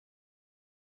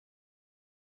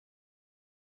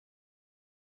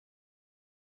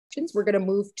We're going to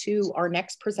move to our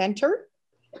next presenter.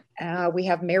 We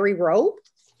have Mary Rowe.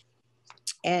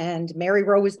 And Mary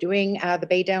Rowe is doing the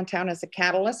Bay Downtown as a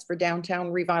catalyst for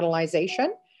downtown revitalization.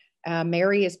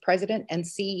 Mary is president and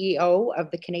CEO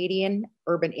of the Canadian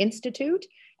Urban Institute,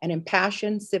 an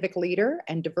impassioned civic leader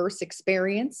and diverse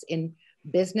experience in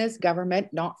business, government,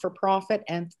 not-for-profit,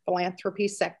 and philanthropy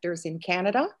sectors in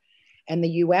Canada and the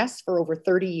US for over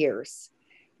 30 years.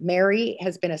 Mary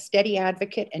has been a steady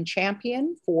advocate and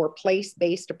champion for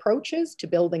place-based approaches to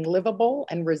building livable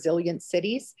and resilient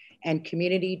cities and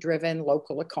community-driven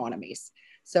local economies.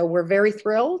 So we're very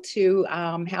thrilled to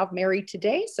have Mary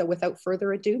today. So without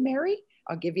further ado, Mary,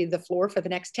 I'll give you the floor for the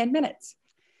next 10 minutes.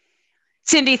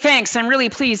 Cindy, thanks. I'm really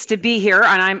pleased to be here.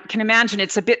 And I can imagine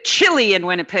it's a bit chilly in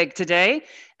Winnipeg today.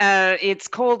 It's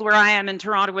cold where I am in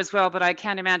Toronto as well, but I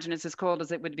can't imagine it's as cold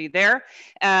as it would be there.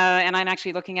 And I'm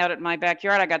actually looking out at my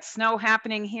backyard. I got snow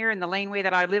happening here in the laneway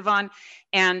that I live on.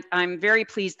 And I'm very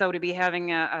pleased, though, to be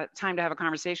having a time to have a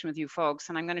conversation with you folks.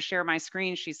 And I'm going to share my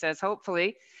screen, she says,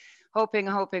 hopefully, hoping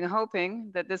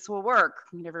that this will work.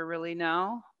 You never really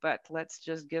know, but let's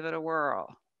just give it a whirl.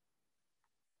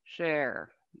 Share.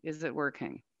 Is it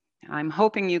working? I'm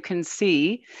hoping you can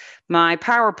see my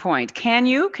PowerPoint. Can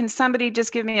you? Can somebody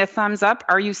just give me a thumbs up?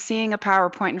 Are you seeing a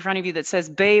PowerPoint in front of you that says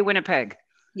Bay Winnipeg?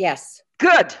 Yes.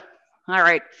 Good. All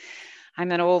right.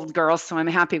 I'm an old girl, so I'm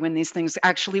happy when these things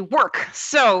actually work.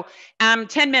 So 10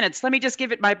 minutes. Let me just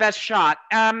give it my best shot.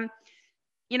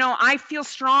 You know, I feel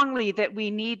strongly that we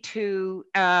need to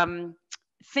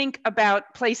think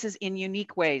about places in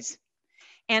unique ways,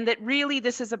 and that really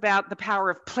this is about the power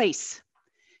of place.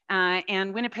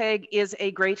 And Winnipeg is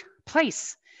a great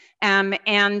place.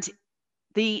 And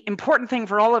the important thing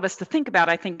for all of us to think about,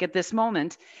 I think, at this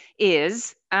moment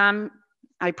is,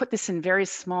 I put this in very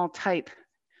small type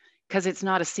because it's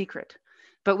not a secret,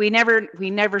 but we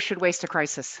never should waste a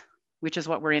crisis, which is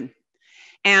what we're in.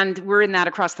 And we're in that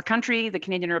across the country. The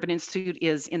Canadian Urban Institute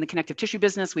is in the connective tissue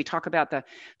business. We talk about the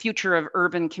future of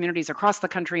urban communities across the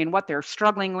country and what they're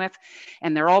struggling with.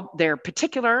 And they're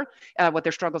particular, what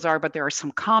their struggles are, but there are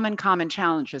some common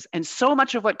challenges. And so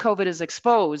much of what COVID has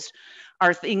exposed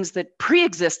are things that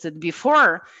pre-existed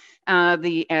before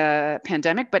the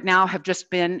pandemic, but now have just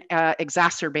been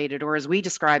exacerbated, or as we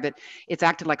describe it, it's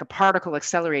acted like a particle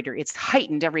accelerator. It's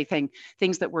heightened everything,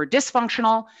 things that were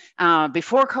dysfunctional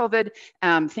before COVID,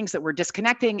 things that were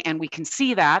disconnecting, and we can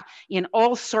see that in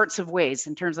all sorts of ways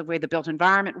in terms of the way the built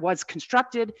environment was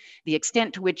constructed, the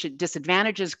extent to which it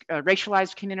disadvantages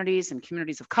racialized communities and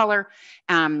communities of color,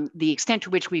 the extent to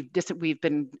which we've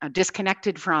been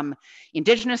disconnected from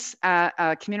Indigenous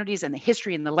communities and the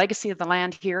history and the legacy of the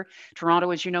land here.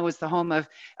 Toronto, as you know, is the home of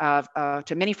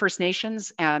to many First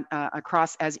Nations and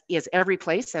across, as is every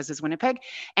place, as is Winnipeg.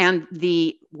 And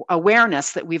the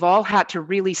awareness that we've all had to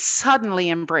really suddenly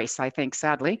embrace, I think,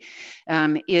 sadly,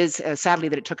 is sadly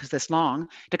that it took us this long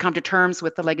to come to terms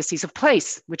with the legacies of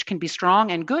place, which can be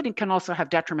strong and good and can also have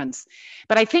detriments.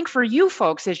 But I think for you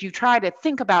folks, as you try to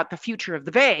think about the future of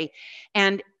the Bay,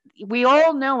 and we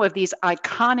all know of these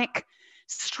iconic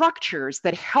structures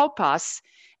that help us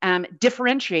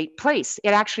differentiate place.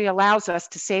 It actually allows us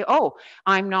to say, oh,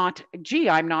 I'm not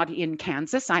in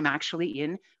Kansas, I'm actually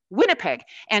in Winnipeg.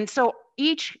 And so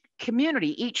each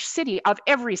community, each city of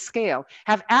every scale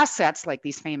have assets like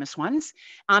these famous ones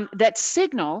that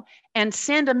signal and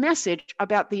send a message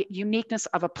about the uniqueness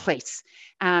of a place.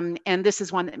 And this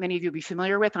is one that many of you will be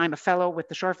familiar with. I'm a fellow with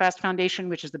the Shorefast Foundation,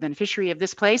 which is the beneficiary of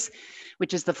this place,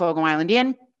 which is the Fogo Island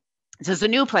Inn. This is a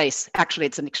new place. Actually,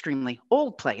 it's an extremely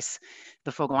old place,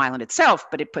 the Fogo Island itself,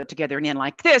 but it put together an inn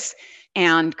like this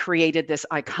and created this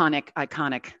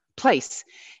iconic place.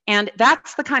 And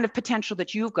that's the kind of potential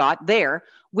that you've got there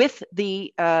with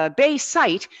the Bay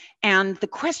site. And the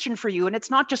question for you, and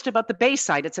it's not just about the Bay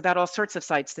site, it's about all sorts of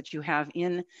sites that you have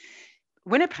in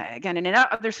Winnipeg and in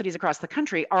other cities across the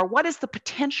country, are what is the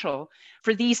potential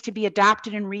for these to be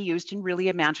adapted and reused in really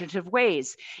imaginative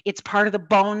ways? It's part of the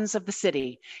bones of the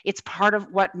city. It's part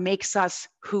of what makes us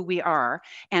who we are.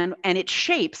 And it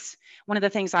shapes one of the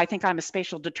things. I think I'm a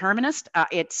spatial determinist.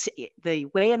 It's the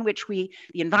way in which the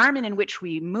environment in which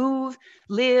we move,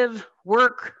 live,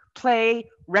 work, play,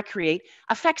 recreate,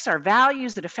 affects our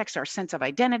values, it affects our sense of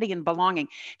identity and belonging.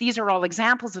 These are all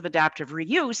examples of adaptive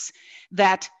reuse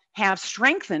that have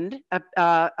strengthened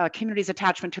a community's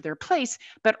attachment to their place,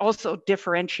 but also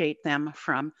differentiate them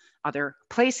from other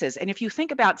places. And if you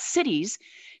think about cities,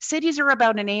 cities are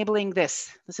about enabling this.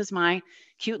 This is my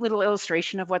cute little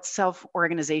illustration of what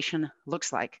self-organization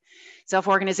looks like.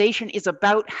 Self-organization is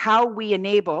about how we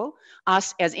enable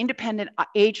us as independent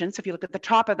agents. If you look at the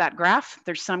top of that graph,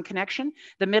 there's some connection,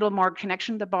 the middle more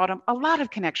connection, the bottom, a lot of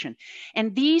connection.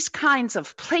 And these kinds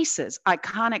of places,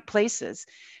 iconic places,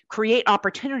 create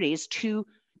opportunities to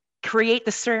create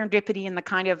the serendipity and the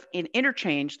kind of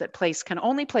interchange that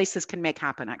only places can make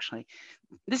happen, actually.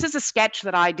 This is a sketch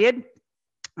that I did.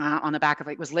 On the back of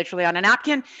it was literally on a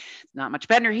napkin. Not much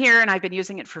better here, and I've been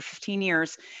using it for 15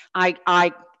 years.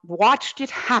 I watched it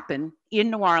happen in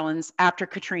New Orleans after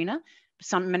Katrina.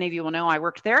 Many of you will know I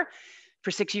worked there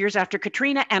for 6 years after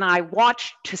Katrina, and I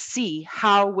watched to see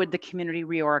how would the community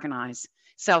reorganize,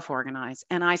 self-organize.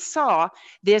 And I saw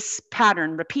this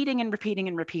pattern repeating and repeating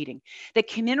and repeating. That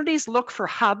communities look for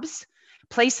hubs,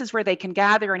 places where they can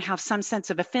gather and have some sense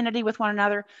of affinity with one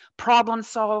another, problem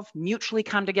solve, mutually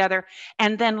come together,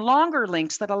 and then longer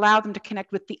links that allow them to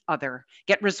connect with the other,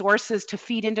 get resources to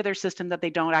feed into their system that they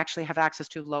don't actually have access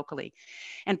to locally.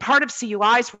 And part of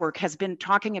CUI's work has been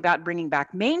talking about bringing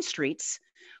back main streets,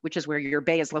 which is where your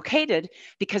bay is located,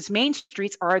 because main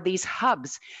streets are these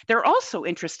hubs. They're also,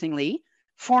 interestingly,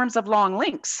 forms of long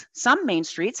links. Some main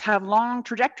streets have long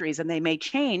trajectories and they may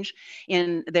change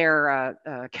in their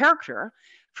character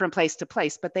from place to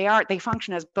place, but they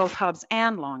function as both hubs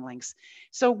and long links.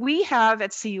 So we have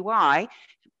at CUI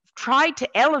tried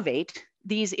to elevate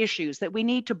these issues that we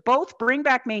need to both bring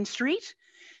back Main Street.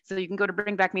 So you can go to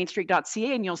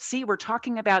bringbackmainstreet.ca and you'll see we're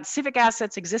talking about civic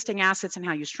assets, existing assets, and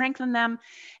how you strengthen them.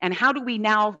 And how do we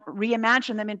now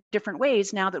reimagine them in different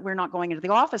ways now that we're not going into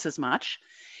the office as much?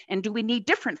 And do we need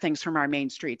different things from our main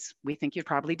streets? We think you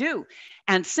probably do.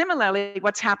 And similarly,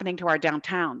 what's happening to our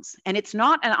downtowns? And it's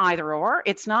not an either or.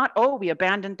 It's not, oh, we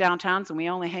abandoned downtowns and we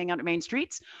only hang out at main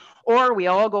streets, or we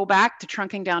all go back to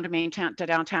trunking down to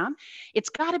downtown. It's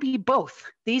got to be both.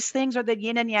 These things are the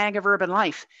yin and yang of urban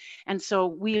life. And so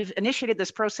we've initiated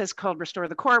this process called Restore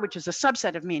the Core, which is a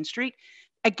subset of Main Street,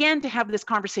 again, to have this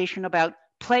conversation about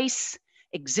place,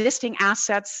 existing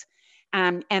assets,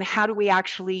 and how do we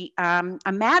actually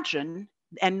imagine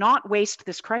and not waste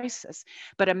this crisis,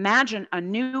 but imagine a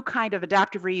new kind of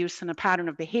adaptive reuse and a pattern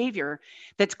of behavior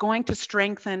that's going to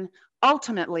strengthen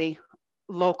ultimately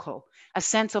a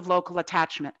sense of local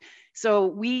attachment. So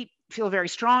we feel very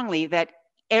strongly that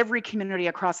every community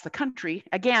across the country,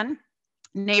 again,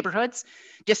 neighborhoods,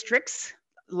 districts,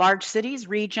 large cities,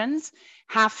 regions,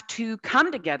 have to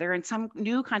come together in some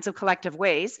new kinds of collective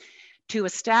ways to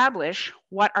establish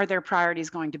what are their priorities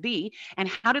going to be and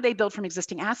how do they build from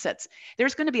existing assets.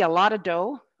 There's going to be a lot of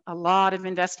dough, a lot of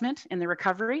investment in the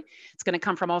recovery. It's going to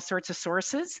come from all sorts of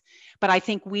sources, but I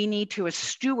think we need to, as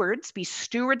stewards, be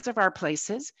stewards of our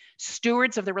places,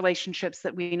 stewards of the relationships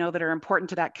that we know that are important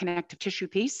to that connective tissue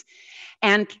piece,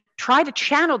 and try to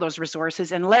channel those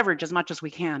resources and leverage as much as we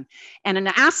can. And an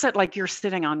asset like you're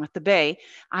sitting on with the Bay,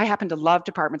 I happen to love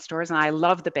department stores and I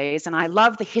love the Bays and I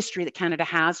love the history that Canada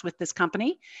has with this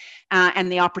company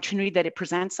and the opportunity that it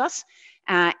presents us.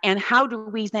 And how do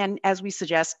we then, as we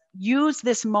suggest, use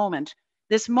this moment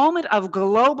of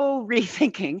global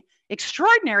rethinking,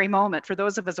 extraordinary moment for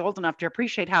those of us old enough to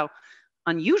appreciate how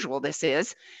unusual this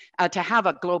is, to have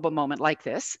a global moment like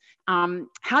this.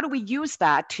 How do we use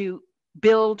that to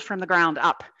build from the ground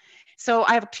up? So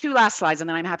I have two last slides and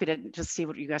then I'm happy to just see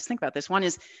what you guys think about this. One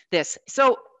is this.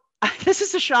 So this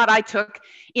is a shot I took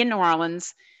in New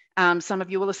Orleans. Some of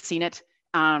you will have seen it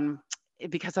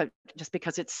because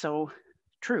it's so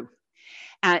true.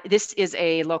 This is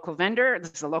a local vendor.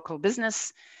 This is a local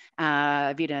business.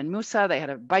 Vida and Musa, they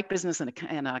had a bike business and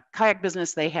a kayak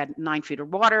business. They had 9 feet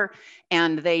of water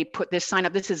and they put this sign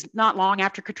up. This is not long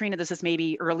after Katrina. This is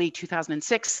maybe early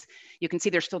 2006. You can see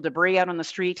there's still debris out on the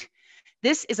street.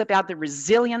 This is about the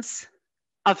resilience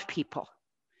of people.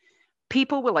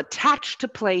 People will attach to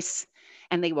place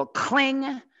and they will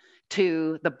cling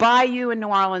to the bayou in New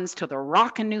Orleans, to the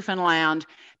Rock in Newfoundland,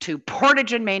 to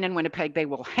Portage in Maine and Winnipeg. They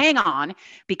will hang on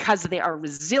because they are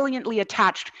resiliently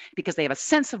attached, because they have a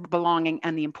sense of belonging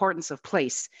and the importance of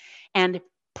place. And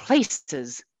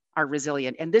places are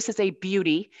resilient. And this is a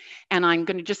beauty. And I'm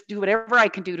going to just do whatever I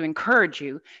can do to encourage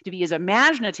you to be as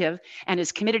imaginative and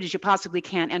as committed as you possibly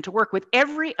can, and to work with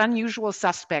every unusual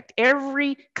suspect,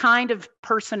 every kind of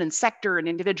person and sector and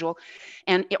individual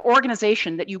and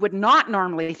organization that you would not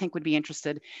normally think would be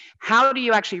interested. How do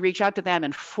you actually reach out to them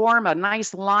and form a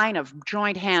nice line of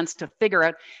joined hands to figure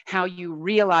out how you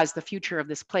realize the future of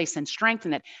this place and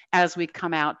strengthen it as we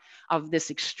come out of this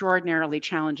extraordinarily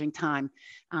challenging time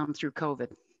through COVID?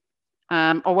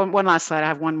 One last slide. I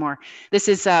have one more. This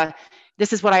is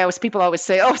what people always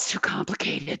say. Oh, it's too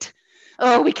complicated.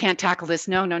 oh, we can't tackle this.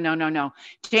 No, no, no, no, no.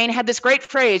 Jane had this great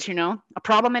phrase, you know, a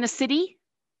problem in a city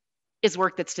is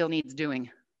work that still needs doing.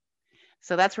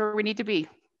 So that's where we need to be.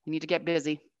 We need to get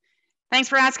busy. Thanks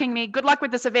for asking me. Good luck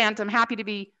with this event. I'm happy to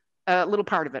be a little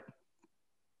part of it.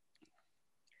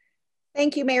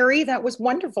 Thank you, Mary. That was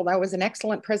wonderful. That was an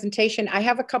excellent presentation. I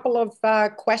have a couple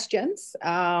of questions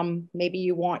maybe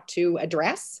you want to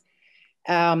address.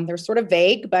 They're sort of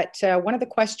vague, but one of the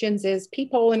questions is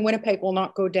people in Winnipeg will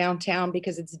not go downtown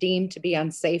because it's deemed to be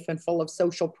unsafe and full of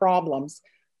social problems.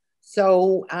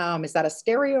 So is that a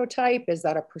stereotype? Is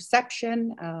that a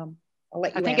perception? I'll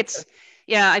let you answer.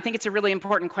 I think it's a really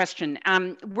important question.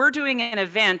 We're doing an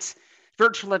event,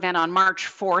 virtual event on March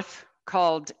 4th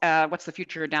called What's the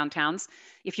Future of Downtowns?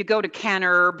 If you go to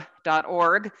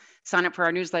canurb.org, sign up for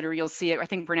our newsletter, you'll see it. I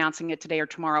think we're announcing it today or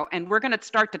tomorrow. And we're going to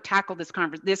start to tackle this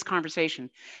conversation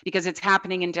because it's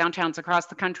happening in downtowns across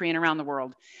the country and around the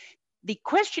world. The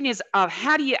question is of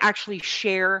how do you actually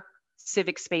share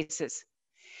civic spaces?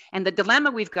 And the dilemma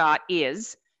we've got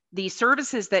is the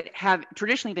services that have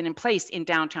traditionally been in place in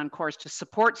downtown cores to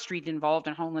support street involved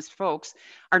and homeless folks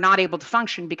are not able to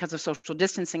function because of social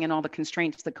distancing and all the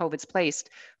constraints that COVID's placed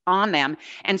on them.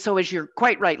 And so, as you're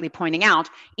quite rightly pointing out,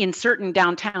 in certain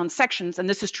downtown sections, and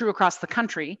this is true across the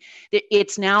country,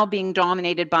 it's now being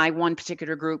dominated by one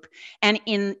particular group. And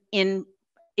in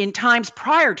times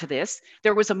prior to this,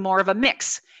 there was more of a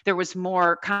mix. There was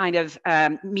more kind of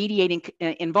mediating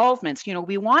involvements. You know,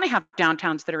 we want to have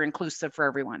downtowns that are inclusive for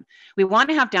everyone. We want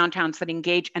to have downtowns that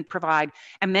engage and provide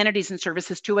amenities and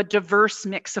services to a diverse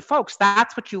mix of folks.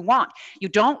 That's what you want. You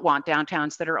don't want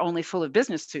downtowns that are only full of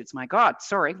business suits. My God,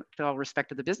 sorry, with all respect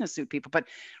to the business suit people, but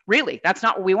really, that's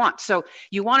not what we want. So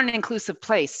you want an inclusive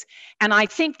place. And I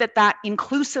think that that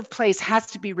inclusive place has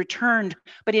to be returned,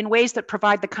 but in ways that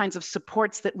provide the kinds of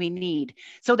supports that we need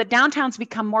so that downtowns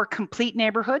become more complete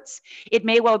neighborhoods. It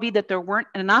may well be that there weren't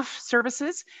enough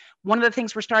services. One of the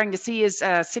things we're starting to see is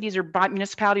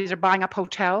municipalities are buying up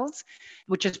hotels,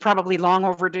 which is probably long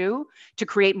overdue, to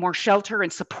create more shelter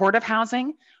and supportive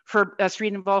housing for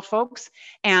street involved folks.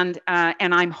 And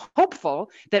I'm hopeful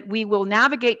that we will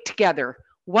navigate together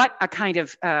what a kind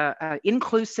of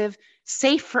inclusive,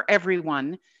 safe for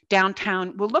everyone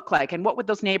downtown will look like, and what would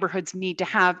those neighborhoods need to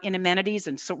have in amenities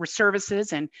and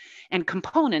services and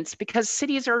components, because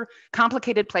cities are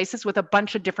complicated places with a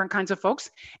bunch of different kinds of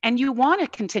folks, and you want to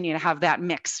continue to have that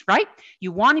mix, right?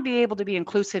 You want to be able to be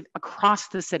inclusive across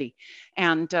the city.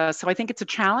 And so I think it's a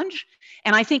challenge.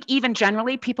 And I think even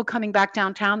generally, people coming back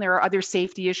downtown, there are other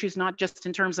safety issues, not just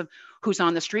in terms of who's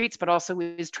on the streets, but also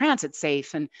is transit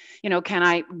safe? And, you know,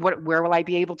 where will I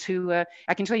be able to,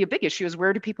 I can tell you a big issue is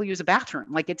where do people use a bathroom?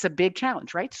 Like, it's a big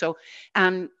challenge, right? So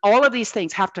all of these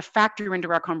things have to factor into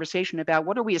our conversation about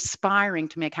what are we aspiring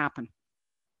to make happen.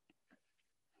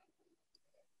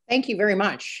 Thank you very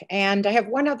much. And I have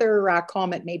one other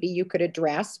comment maybe you could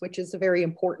address, which is a very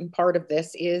important part of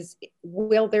this, is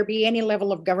will there be any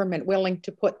level of government willing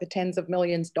to put the tens of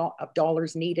millions of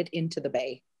dollars needed into the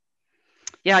Bay?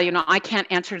 Yeah, you know, I can't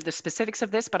answer the specifics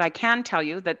of this, but I can tell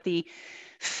you that the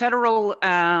federal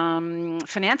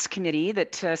finance committee,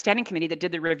 standing committee that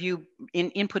did the review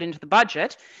input into the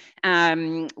budget,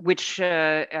 which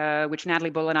Natalie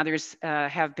Bull and others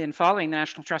have been following, the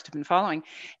National Trust have been following,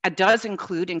 does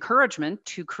include encouragement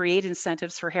to create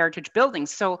incentives for heritage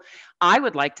buildings. So I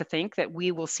would like to think that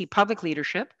we will see public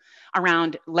leadership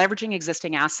around leveraging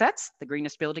existing assets. The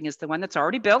greenest building is the one that's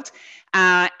already built,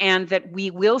 and that we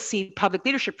will see public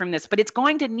leadership from this, but it's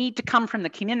going to need to come from the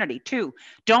community too.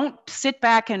 Don't sit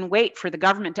back and wait for the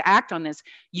government to act on this.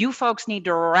 You folks need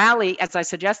to rally, as I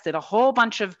suggested, a whole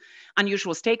bunch of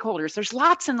unusual stakeholders. There's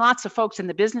lots and lots of folks in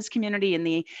the business community,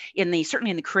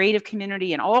 certainly in the creative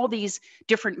community, and all these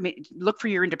different, look for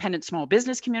your independent small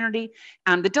business community.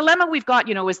 The dilemma we've got,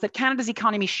 you know, is that Canada's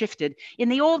economy shifted. In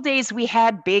the old days, we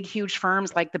had big, huge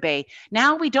firms like the Bay.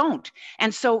 Now we don't.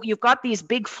 And so you've got these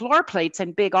big floor plates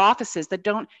and big offices that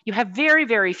you have very,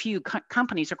 very few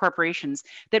companies or corporations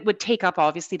that would take up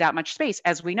obviously that much space,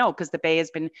 as we know, because the Bay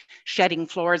has been shedding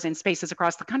floors and spaces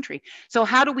across the country. So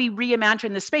how do we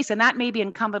reimagine the space? And that may be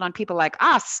incumbent on people like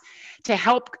us to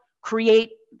help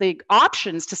create the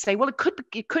options to say, well, it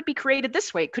could be created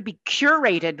this way. It could be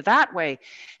curated that way.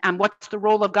 And what's the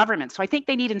role of government? So I think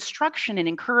they need instruction and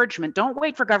encouragement. Don't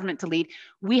wait for government to lead.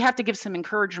 We have to give some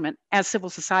encouragement as civil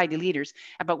society leaders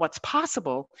about what's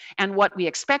possible and what we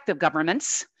expect of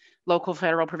governments, local,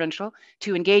 federal, provincial,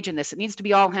 to engage in this. It needs to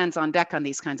be all hands on deck on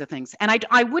these kinds of things. And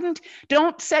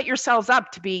don't set yourselves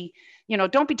up to be, you know,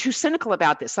 don't be too cynical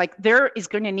about this. Like, there is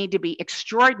going to need to be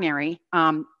extraordinary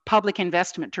public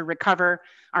investment to recover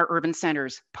our urban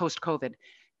centers post-COVID.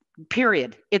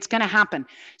 period. It's going to happen.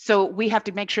 So we have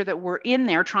to make sure that we're in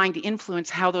there trying to influence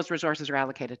how those resources are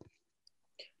allocated.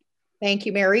 Thank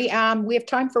you, Mary. We have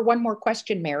time for one more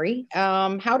question, Mary.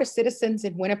 How do citizens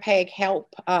in Winnipeg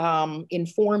help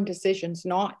inform decisions,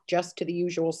 not just to the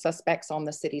usual suspects on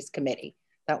the city's committee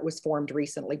that was formed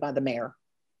recently by the mayor?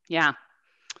 Yeah.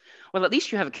 Well, at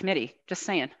least you have a committee, just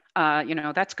saying. You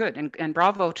know, that's good. And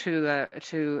bravo to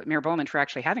Mayor Bowman for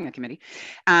actually having a committee.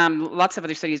 Lots of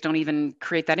other cities don't even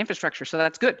create that infrastructure, so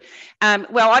that's good.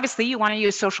 Well, obviously you want to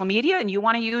use social media and you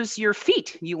want to use your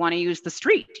feet. You want to use the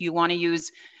street. You want to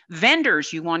use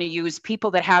vendors. You want to use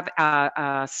people that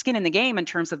have skin in the game in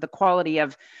terms of the quality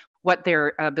of what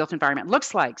their built environment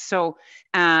looks like. So,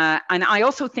 and I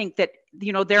also think that,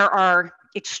 you know, there are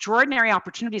extraordinary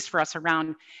opportunities for us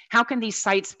around how can these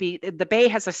sites be. The Bay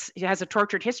has a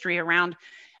tortured history around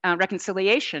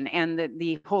reconciliation and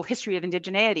the whole history of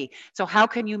indigeneity. So how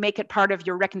can you make it part of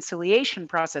your reconciliation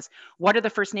process? What are the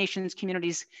First Nations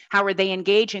communities? How are they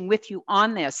engaging with you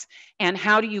on this? And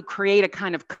how do you create a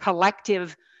kind of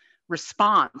collective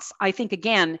response? I think,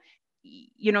 again,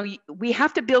 you know, we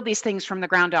have to build these things from the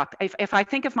ground up. If I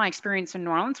think of my experience in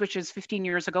New Orleans, which is 15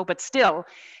 years ago, but still,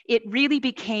 it really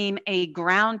became a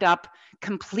ground up,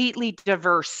 completely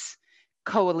diverse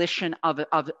coalition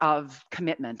of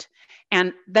commitment.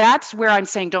 And that's where I'm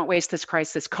saying, don't waste this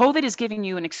crisis. COVID is giving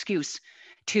you an excuse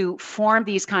to form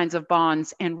these kinds of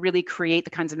bonds and really create the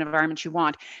kinds of environments you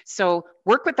want. So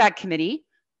work with that committee,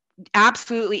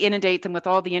 absolutely inundate them with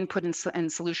all the input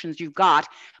and solutions you've got.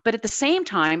 But at the same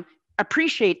time,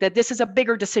 appreciate that this is a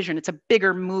bigger decision. It's a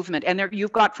bigger movement. And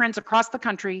you've got friends across the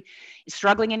country,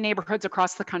 struggling in neighborhoods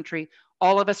across the country,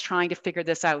 all of us trying to figure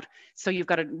this out. So you've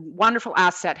got a wonderful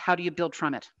asset. How do you build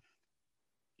from it?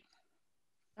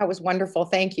 That was wonderful.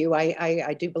 Thank you.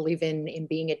 I do believe in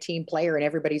being a team player, and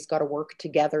everybody's got to work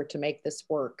together to make this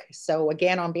work. So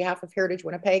again, on behalf of Heritage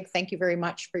Winnipeg, thank you very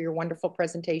much for your wonderful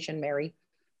presentation, Mary.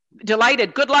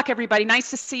 Delighted. Good luck, everybody.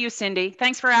 Nice to see you, Cindy.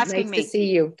 Thanks for asking me. Nice to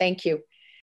see you. Thank you.